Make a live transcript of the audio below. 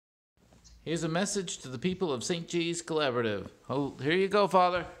Here's a message to the people of St. G's Collaborative. Oh, here you go,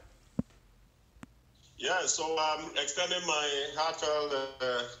 Father. Yeah, so I'm extending my heartfelt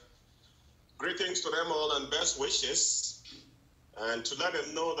greetings to them all and best wishes, and to let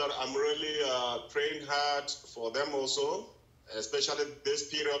them know that I'm really praying hard for them also, especially this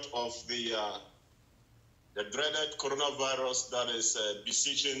period of the dreaded coronavirus that is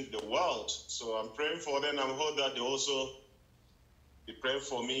besieging the world. So I'm praying for them. I hope that they also be praying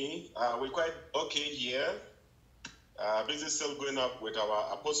for me. We're quite okay here. Business still going up with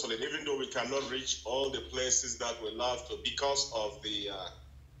our apostolate, even though we cannot reach all the places that we love to because of the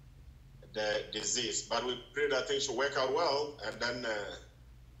disease. But we pray that things should work out well, and then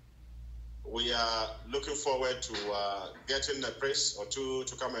we are looking forward to getting a priest or two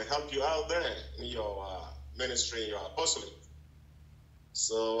to come and help you out there in your ministry, in your apostolate.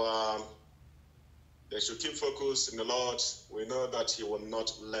 So they should keep focused in the Lord. We know that He will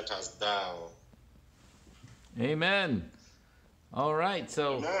not let us down. Amen. All right,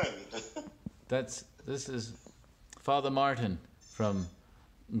 so Amen. this is Father Martin from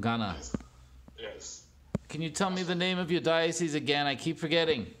Ghana. Yes. Can you tell me the name of your diocese again? I keep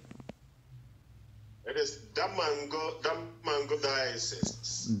forgetting. It is Damango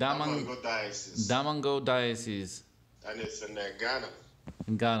Diocese. Damango Diocese. Damango Diocese. And it's in Ghana.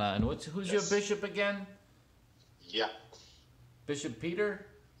 In Ghana. And who's your bishop again? Yeah. Bishop Peter?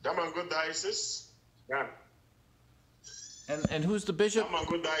 Damango Diocese. Yeah. And who's the bishop?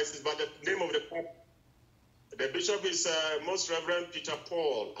 Damango Diocese, but the name of the bishop is Most Reverend Peter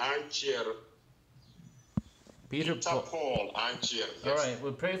Paul Anchier. Peter Paul Anchier. Yes. All right,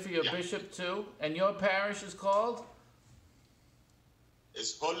 we'll pray for your bishop too. And your parish is called?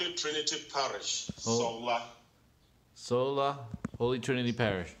 It's Holy Trinity Parish, Sola, Holy Trinity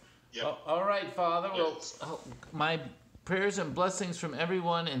Parish. Yep. Oh, all right, Father. Yes. Well, my prayers and blessings from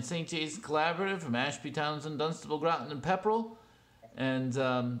everyone in St. J's Collaborative, from Ashby, Townsend, Dunstable, Groton, and Pepperell. And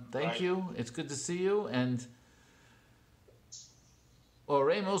thank you. It's good to see you. And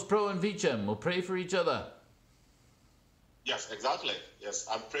Oremos pro and vicem. We'll pray for each other. Yes, exactly. Yes,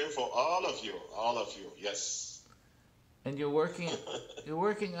 I'm praying for all of you. All of you. Yes. And you're working. You're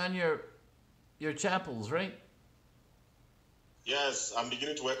working on your chapels, right? Yes, I'm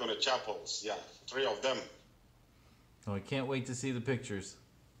beginning to work on the chapels. Yeah, 3 of them. Oh, I can't wait to see the pictures.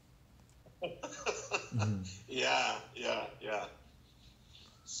 Yeah.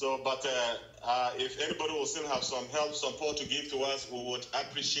 So, but if anybody will still have some help, support to give to us, we would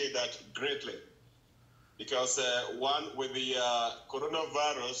appreciate that greatly. Because one, with the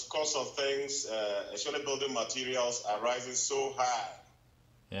coronavirus, cost of things, especially building materials, are rising so high.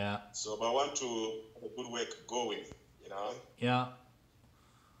 Yeah. So, but I want to have a good work going, you know. Yeah.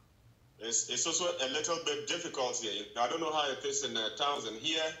 It's also a little bit difficult here. I don't know how it is in towns and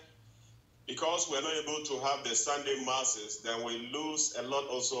here, because we're not able to have the Sunday masses, then we lose a lot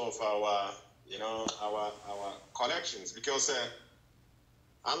also of our, our collections. Because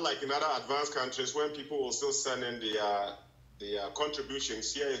unlike in other advanced countries, when people will still send in the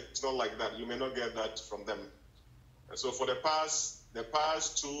contributions, here it's not like that. You may not get that from them. And so for the past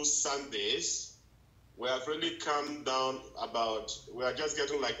 2 Sundays, we have really come down we are just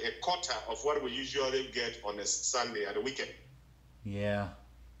getting like a quarter of what we usually get on a Sunday at the weekend. Yeah.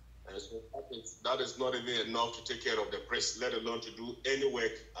 And so that is not even enough to take care of the priest, let alone to do any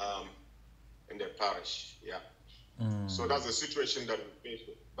work in the parish. Yeah. So that's the situation that we face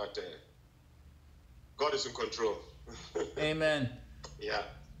with. But God is in control. Amen. Yeah.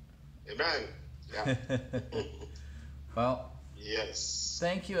 Amen. Yeah. Well. Yes.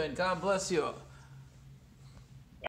 Thank you, and God bless you.